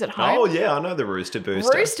for those at home. Oh, yeah, I know the Rooster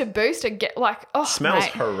Booster. Rooster Booster, smells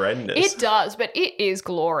horrendous. It does, but it is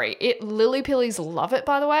glory. Lily Pillies love it,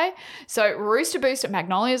 by the way. So Rooster Booster,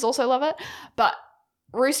 Magnolias also love it. But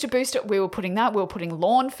Rooster Booster, we were putting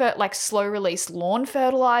lawn slow release lawn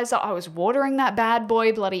fertilizer. I was watering that bad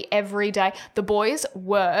boy bloody every day. The boys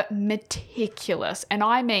were meticulous. And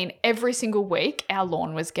I mean, every single week our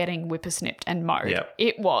lawn was getting whippersnipped and mowed. Yep.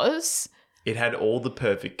 It had all the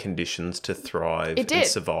perfect conditions to thrive and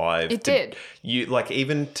survive. It did. You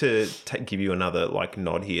even to give you another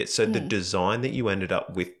nod here. So the design that you ended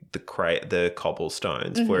up with the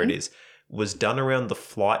cobblestones where it is was done around the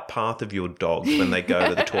flight path of your dogs when they go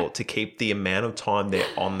to the toilet to keep the amount of time they're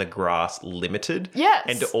on the grass limited. Yes.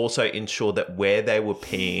 And to also ensure that where they were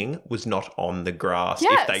peeing was not on the grass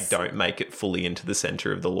if they don't make it fully into the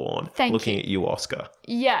center of the lawn. Looking at you, Oscar.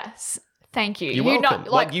 Yes. Thank you. You're welcome.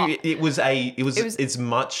 It was as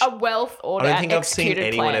much a wealth order. I don't think I've seen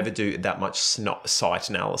anyone ever do that much site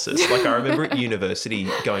analysis. Like I remember at university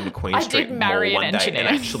going to Queen Street Mall one day and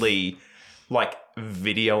actually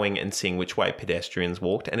videoing and seeing which way pedestrians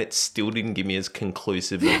walked, and it still didn't give me as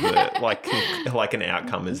conclusive of an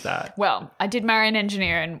outcome as that. Well, I did marry an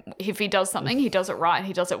engineer, and if he does something, he does it right.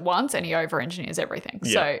 He does it once, and he over-engineers everything.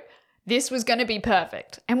 Yeah. So this was going to be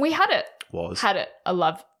perfect, and we had it. Lovely.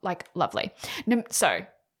 So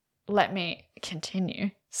let me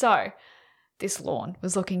continue. So this lawn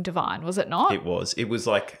was looking divine, was it not? It was. It was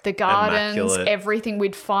like the gardens, immaculate. Everything.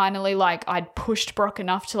 We'd finally I'd pushed Brock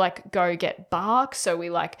enough to go get bark. So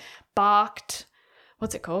we barked.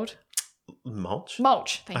 What's it called?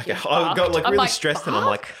 Mulch. Thank you. I got really stressed and I'm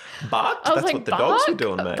like, barked? That's what the dogs were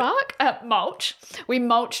doing, mate. Mulch. We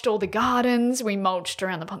mulched all the gardens. We mulched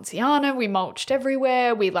around the Ponciana. We mulched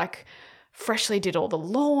everywhere. We freshly did all the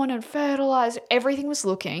lawn and fertilized. Everything was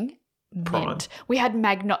looking Prime. mint. We had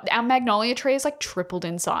our magnolia tree is like tripled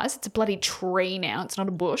in size. It's a bloody tree now. It's not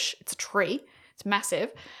a bush. It's a tree. It's massive.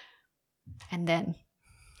 And then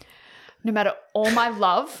no matter all my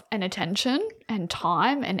love and attention and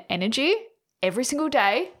time and energy every single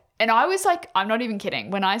day, and I was like, I'm not even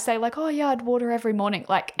kidding. When I say like, oh yeah, I'd water every morning,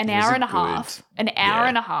 like an hour and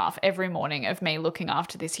a half every morning of me looking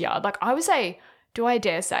after this yard. Like I would say, do I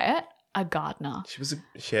dare say it? A gardener.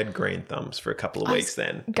 She had green thumbs for a couple of weeks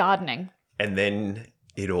then. Gardening. And then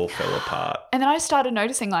it all fell apart. And then I started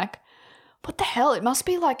noticing like, what the hell? It must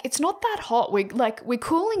be like, it's not that hot. We're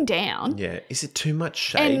cooling down. Yeah. Is it too much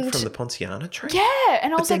shade from the Ponciana tree? Yeah.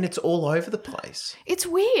 And I was then like, it's all over the place. it's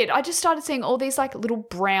weird. I just started seeing all these like little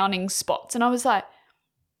browning spots. And I was like,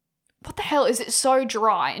 what the hell? Is it so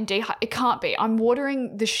dry and dehydrated? It can't be. I'm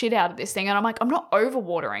watering the shit out of this thing. And I'm like, I'm not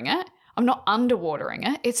overwatering it. I'm not underwatering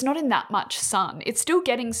it. It's not in that much sun. It's still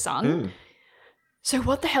getting sun. So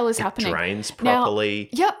what the hell is happening? Drains properly.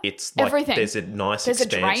 Now, yep, it's like everything. There's a nice There's a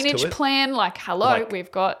expanse drainage to it. plan. Like, hello, Like,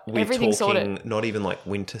 we've got We're everything talking sorted. not even like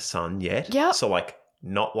winter sun yet. Yep. So like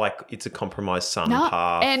not like it's a compromised sun No,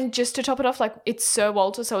 path. and just to top it off, like it's Sir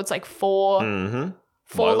Walter, so it's like four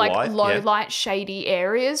Low like light, low yeah. light shady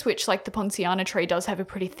areas, which like the Ponciana tree does have a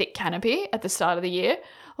pretty thick canopy at the start of the year.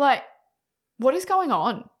 Like, what is going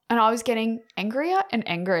on? And I was getting angrier and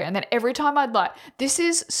angrier. And then every time I'd like, this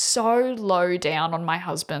is so low down on my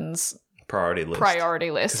husband's priority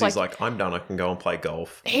list. Because He's like, I'm done. I can go and play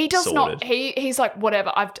golf. he does Sorted. not. He's like,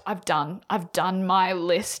 whatever. I've done my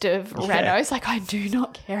list of renos. Like, I do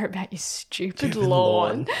not care about your stupid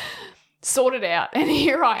lawn. Sort it out. And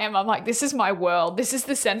here I am. I'm like, this is my world. This is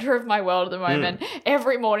the center of my world at the moment.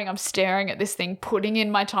 Every morning I'm staring at this thing, putting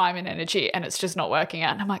in my time and energy, and it's just not working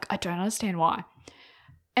out. And I'm like, I don't understand why.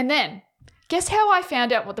 And then, guess how I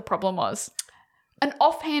found out what the problem was? An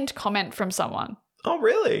offhand comment from someone. Oh,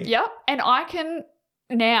 really? Yep. And I can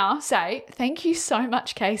now say, thank you so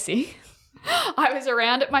much, Casey. I was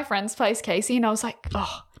around at my friend's place, Casey, and I was like,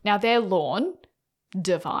 oh, now their lawn,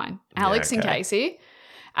 divine. Alex and Casey.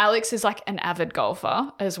 Alex is like an avid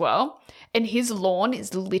golfer as well. And his lawn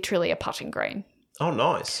is literally a putting green. Oh,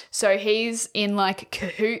 nice. So he's in like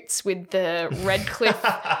cahoots with the Redcliffe.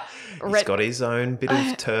 He's got his own bit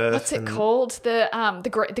of turf. What's it called? The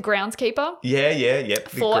groundskeeper. Yep.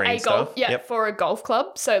 For green a golf, stuff. for a golf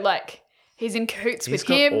club. So like he's in cahoots with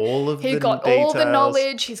got him. all of He's the got all the details.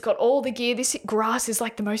 knowledge. He's got all the gear. This grass is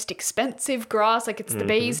like the most expensive grass. Like it's the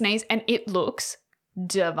bee's knees, and it looks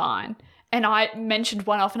divine. And I mentioned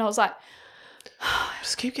one off, and I was like,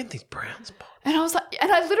 just keep getting these brown spots. and I was like, I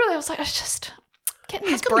was just getting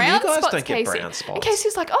these come brown you guys spots, don't get Casey. brown spots? And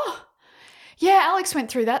Casey's like, oh, yeah, Alex went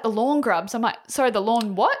through that. The lawn grubs. I'm like, sorry, the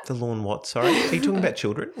lawn what? The lawn what? Sorry? Are you talking about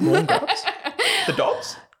children? Lawn grubs? The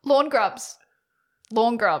dogs? Lawn grubs.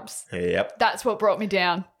 Lawn grubs. Yep. That's what brought me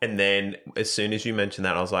down. And then as soon as you mentioned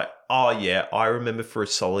that, I was like, oh, yeah, I remember for a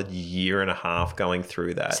solid year and a half going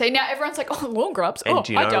through that. See, now everyone's like, oh, lawn grubs. And Oh,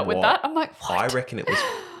 do you I know dealt with what? that. I'm like, what? I reckon it was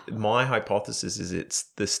my hypothesis is it's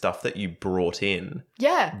the stuff that you brought in.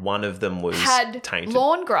 Yeah. One of them was Had tainted.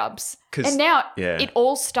 lawn grubs. 'Cause- And now yeah. it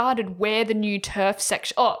all started where the new turf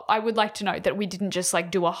section. Oh, I would like to note that we didn't just like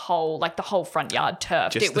do a whole, like the whole front yard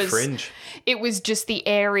turf. Just the fringe. It was just the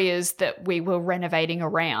areas that we were renovating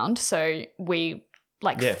around. So we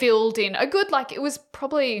filled in a good, like it was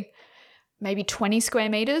probably maybe 20 square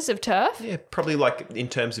meters of turf. Yeah, probably like in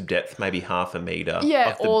terms of depth, maybe half a meter. Yeah,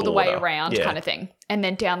 of the all the way border. around Yeah. kind of thing. And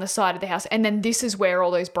then down the side of the house. And then this is where all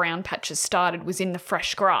those brown patches started, was in the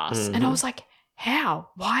fresh grass. Mm-hmm. And I was like, how?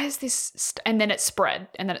 Why is this? And then it spread.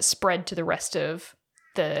 And then it spread to the rest of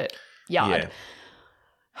the yard. Yeah.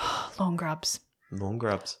 Lawn grubs. Lawn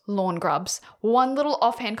grubs. Lawn grubs. One little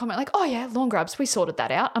offhand comment like, oh yeah, lawn grubs. We sorted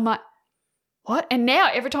that out. I'm like, what? And now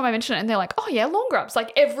every time I mention it and they're like, oh yeah, lawn grubs.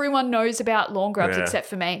 Like everyone knows about lawn grubs except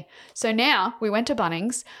for me. So now we went to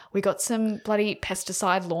Bunnings. We got some bloody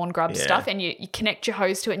pesticide lawn grub stuff, and you connect your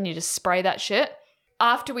hose to it and you just spray that shit.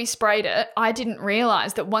 After we sprayed it, I didn't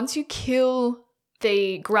realize that once you kill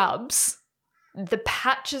the grubs, the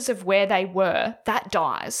patches of where they were, that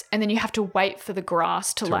dies. And then you have to wait for the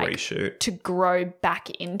grass to like reshoot. to grow back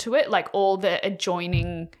into it. Like all the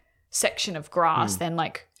adjoining section of grass then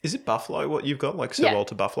like. Is it buffalo what you've got? Like Sir Yeah.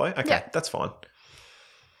 Walter Buffalo? Okay, Yeah. that's fine.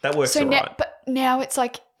 That works So all now, right. but now it's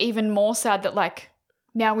like even more sad that like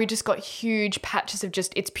now we just got huge patches of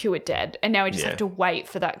just it's pure dead, and now we just have to wait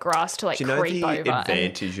for that grass to like Do you know creep the over.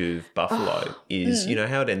 advantage of buffalo is you know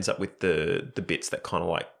how it ends up with the bits that kind of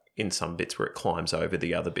like in some bits where it climbs over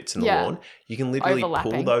the other bits in the lawn? You can literally pull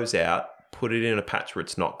Overlapping. those out, put it in a patch where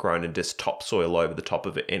it's not grown and just topsoil over the top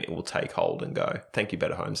of it, and it will take hold and go. Thank you,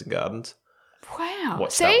 Better Homes and Gardens. Wow.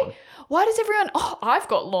 Watch that See? one. Why does everyone... Oh, I've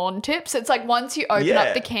got lawn tips. It's like once you open Yeah.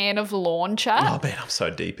 up the can of lawn chat, Oh, man, I'm so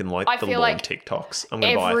deep in like I the feel lawn like TikToks. I'm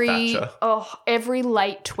going to buy a Thatcher. every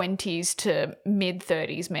late 20s to mid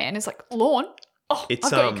 30s man is like, lawn? Oh, I've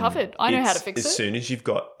got you covered. I know how to fix it. As soon as you've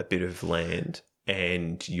got a bit of land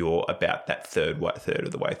and you're about that third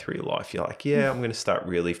of the way through your life, you're like, yeah, I'm going to start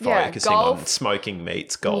really focusing on golf, smoking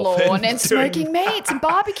meats, golf. lawn and doing smoking meats and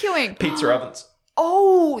barbecuing. Pizza ovens.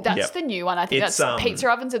 Oh, that's Yep. the new one. I think It's, that's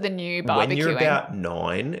pizza ovens are the new barbecuing. When you're about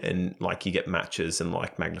 9 and like you get matches and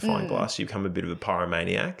like magnifying glass, you become a bit of a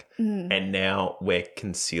pyromaniac. And now we're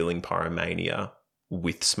concealing pyromania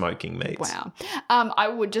with smoking meats. Wow. I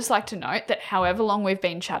would just like to note that however long we've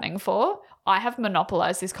been chatting for, I have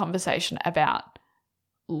monopolized this conversation about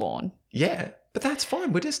lawn. Yeah, but that's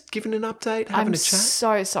fine. We're just giving an update, having I'm a chat.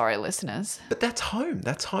 so sorry, listeners. But that's home.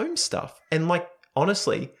 That's home stuff. And like,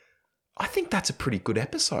 honestly, I think that's a pretty good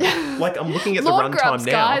episode. Like, I'm looking at the Lawn runtime grubs,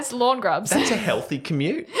 now. guys. Lawn grubs. That's a healthy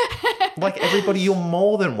commute. Like, everybody, you're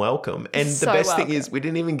more than welcome. And So the best thing welcome. is, we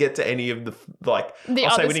didn't even get to any of the, like, The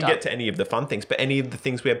I'll say other we didn't stuff. get to any of the fun things, but any of the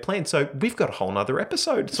things we had planned. So we've got a whole nother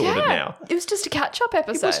episode sorted now. It was just a catch-up It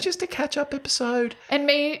episode. was just a catch-up episode. and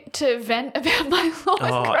me to vent about my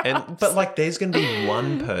lawn grubs. But like, there's going to be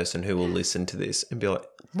one person who will listen to this and be like,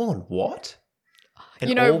 Lawn, what? And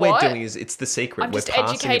You know all what? we're doing is, it's the secret. I'm we're just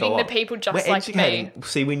passing educating it the along. people just We're like educating. me.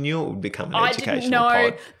 See, we knew it would become an I educational didn't know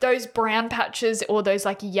pod. those brown patches or those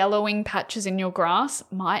like yellowing patches in your grass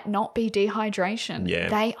might not be dehydration. Yeah.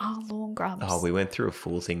 They are lawn grubs. Oh, we went through a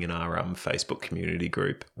full thing in our Facebook community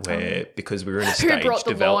group where because we were in a Who stage brought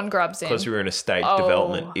the lawn grubs in? because we were in a stage Oh.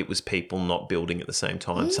 development, it was people not building at the same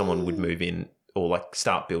time. Someone would move in or like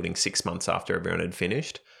start building 6 months after everyone had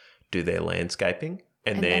finished, do their landscaping.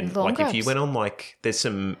 And then then lawn like if you grubs. went on like there's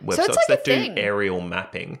some it's websites like a that do thing. aerial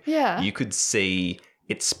mapping. Yeah. You could see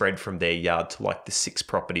it spread from their yard to like the 6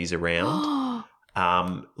 properties around.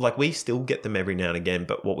 Like we still get them every now and again,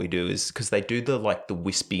 but what we do is because they do the like the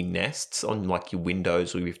wispy nests on like your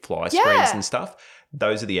windows or your fly screens Yeah. and stuff.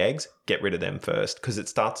 Those are the eggs. Get rid of them first because it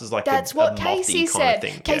starts as like That's a what mothy Casey kind said. of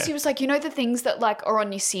thing. Casey was like, you know the things that like are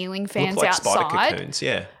on your ceiling fans Look like spider outside? cocoons,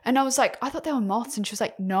 yeah. And I was like, I thought they were moths. And she was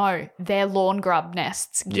like, no, they're lawn grub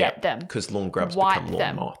nests. Get them. Because lawn grubs Wipe become lawn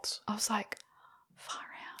them. moths I was like, far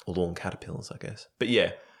out. or lawn caterpillars, I guess. But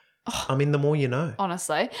yeah, I mean, the more you know.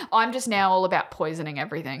 Honestly, I'm just now all about poisoning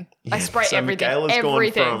everything. I spray so everything. Michaela's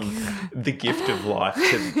Everything. gone from the gift of life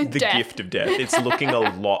to the Death. gift of death. It's looking a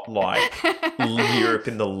lot like Europe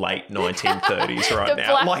in the late 1930s right The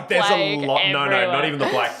now. Black Like there's Plague a lot. No, everywhere. not even the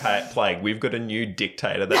Black Plague. We've got a new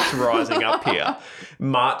dictator that's rising up here,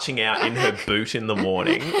 marching out in her boot in the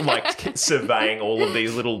morning, like surveying all of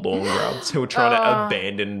these little lawn grubs who are trying to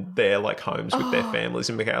abandon their like homes with their families.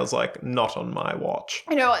 And Michaela's like, not on my watch.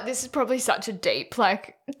 You know what? This is probably such a deep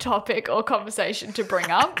like topic or conversation to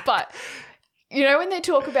bring up, but you know when they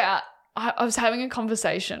talk about, I was having a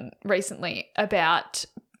conversation recently about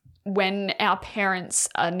when our parents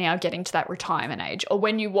are now getting to that retirement age, or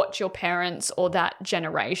when you watch your parents or that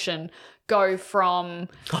generation go from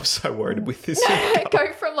I'm so worried with this.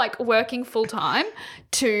 go from like working full time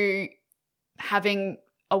to having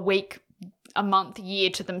a week, a month, year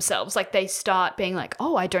to themselves. Like they start being like,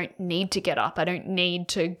 oh, I don't need to get up. I don't need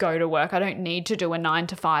to go to work. I don't need to do a 9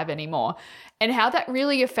 to 5 anymore. And how that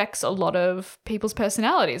really affects a lot of people's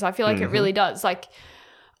personalities. I feel like it really does. Like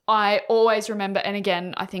I always remember, and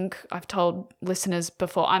again, I think I've told listeners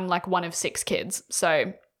before, I'm like one of 6 kids.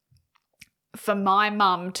 So for my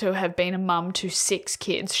mum to have been a mum to 6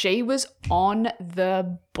 kids, she was on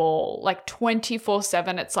the ball, like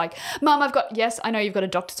 24/7. It's like, Mum, yes, I know you've got a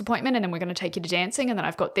doctor's appointment and then we're going to take you to dancing and then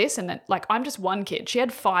I've got this. And then like, I'm just one kid. She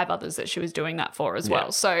had 5 others that she was doing that for as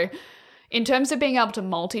well. So in terms of being able to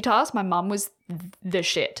multitask, my mum was the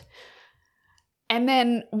shit. And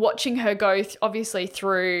then watching her go obviously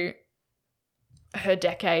through her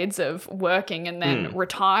decades of working and then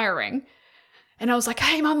retiring. And I was like,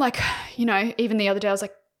 hey, Mum, like, you know, even the other day I was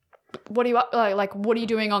like, what are you up? Like, what are you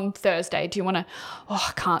doing on Thursday? Do you want to? Oh,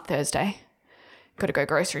 I can't Thursday. Got to go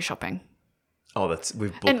grocery shopping. Oh,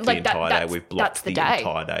 we've booked And, like, the entire day. that's We've blocked the the day.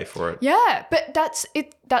 entire day for it. Yeah, but that's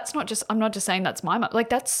it. That's not just. I'm not just saying that's my mum. Like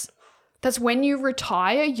that's when you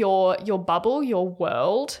retire, your bubble, your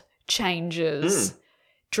world changes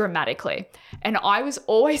dramatically. And I was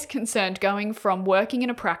always concerned going from working in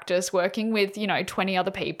a practice, working with 20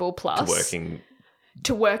 other people plus Working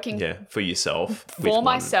to working Yeah, for yourself. with for one,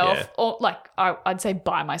 myself, yeah. or like I'd say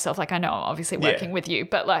by myself. Like I know I'm obviously working with you,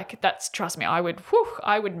 but like trust me, I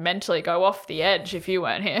would mentally go off the edge if you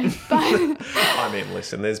weren't here. But I mean,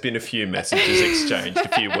 listen, there's been a few messages exchanged, a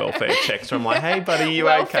few welfare checks where I'm like, hey, buddy, you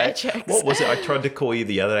Welfare okay? checks. What was it? I tried to call you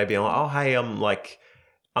the other day being like, oh, hey, I'm like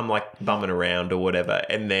bumming around or whatever.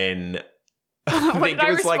 And then I what did I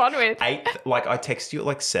respond with? 8, like I texted you at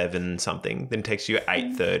like 7 something, then texted you at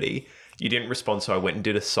 8:30. You didn't respond, so I went and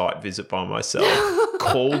did a site visit by myself.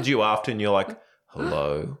 Called you after, and you're like,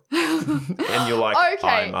 "Hello," and you're like, Okay.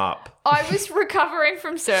 "I'm up." I was recovering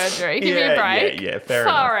from surgery. Give me a break. Yeah. Fair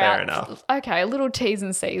Far enough. out. Fair enough. Okay, a little T's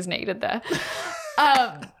and C's needed there.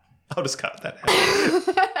 I'll just cut that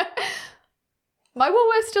out. My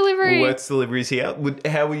Woolworths delivery. Woolworths deliveries here.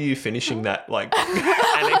 How were you finishing that like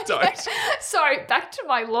anecdote? Sorry, back to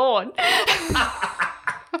my lawn.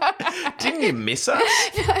 Didn't you miss us?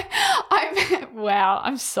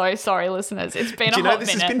 I'm so sorry, listeners. It's been Do you a know hot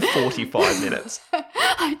this minute. has been 45 minutes?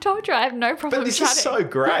 I told you I have no problem But this chatting. is so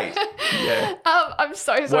great. Yeah. I'm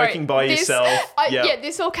so sorry. Working by yourself. Yep. Yeah,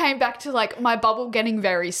 this all came back to like my bubble getting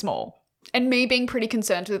very small and me being pretty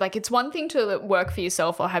concerned with like, it's one thing to work for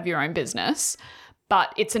yourself or have your own business,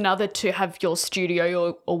 but it's another to have your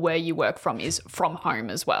studio or where you work from is from home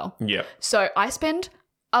as well. Yeah. So I spend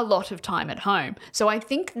a lot of time at home. So I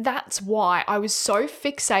think that's why I was so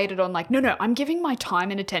fixated on like, no, I'm giving my time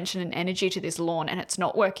and attention and energy to this lawn and it's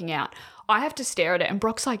not working out. I have to stare at it and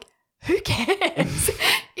Brock's like, who cares?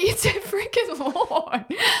 It's a freaking lawn.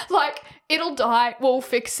 Like, it'll die. We'll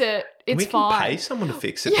fix it. It's fine. We can pay someone to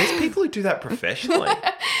fix it. There's people who do that professionally.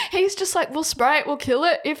 He's just like, we'll spray it. We'll kill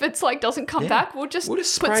it. If it's like doesn't come back, we'll just put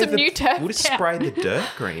some new turf We'll just down. spray the dirt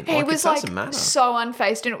green. He was it doesn't matter. so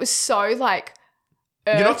unfazed and it was so like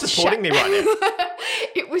You're not supporting me right now.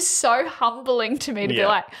 It was so humbling to me to be Yeah.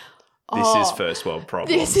 like, This is first world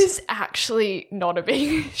problems. this is actually not a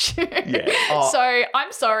big issue. Yeah. Oh. So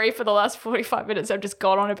I'm sorry for the last 45 minutes I've just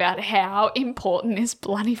gone on about how important this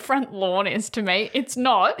bloody front lawn is to me. It's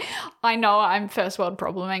not. I know I'm first world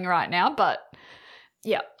probleming right now, but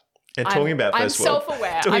yeah. And talking about I'm first world,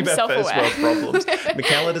 self-aware. talking I'm about self-aware. first world problems,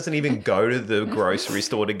 Michaela doesn't even go to the grocery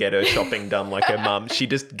store to get her shopping done like her mum. She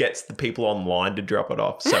just gets the people online to drop it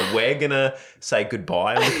off. So we're gonna say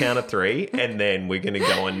goodbye on the count of 3, and then we're gonna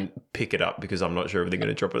go and pick it up because I'm not sure if they're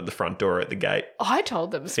gonna drop it at the front door or at the gate. I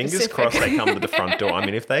told them Fingers crossed they come to the front door. I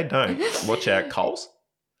mean, if they don't, watch out, Coles.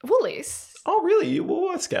 Woolies. Oh, really? You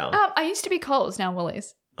Woolworths gal? I used to be Coles, now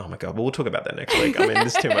Woolies. Oh my god, well, we'll talk about that next week. I mean,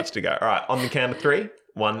 there's too much to go. All right, on the count of 3.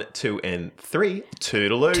 1, 2, and 3.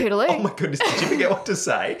 Toodaloo. Toodaloo. Oh my goodness, did you forget what to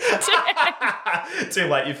say? Too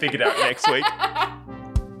late, you figured out next week.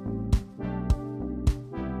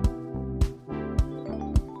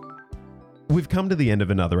 We've come to the end of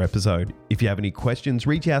another episode. If you have any questions,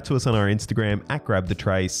 reach out to us on our Instagram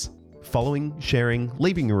 @GrabTheTrace. Following, sharing,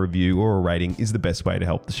 leaving a review or a rating is the best way to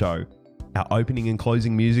help the show. Our opening and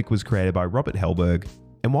closing music was created by Robert Hellberg.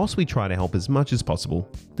 And whilst we try to help as much as possible,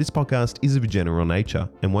 this podcast is of a general nature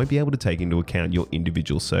and won't be able to take into account your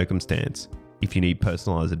individual circumstance. If you need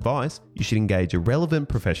personalised advice, you should engage a relevant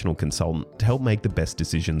professional consultant to help make the best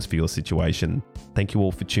decisions for your situation. Thank you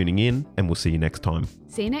all for tuning in, and we'll see you next time.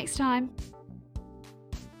 See you next time.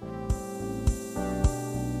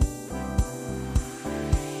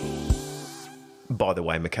 By the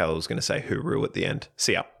way, Michaela was going to say hooroo at the end.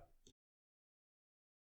 See ya.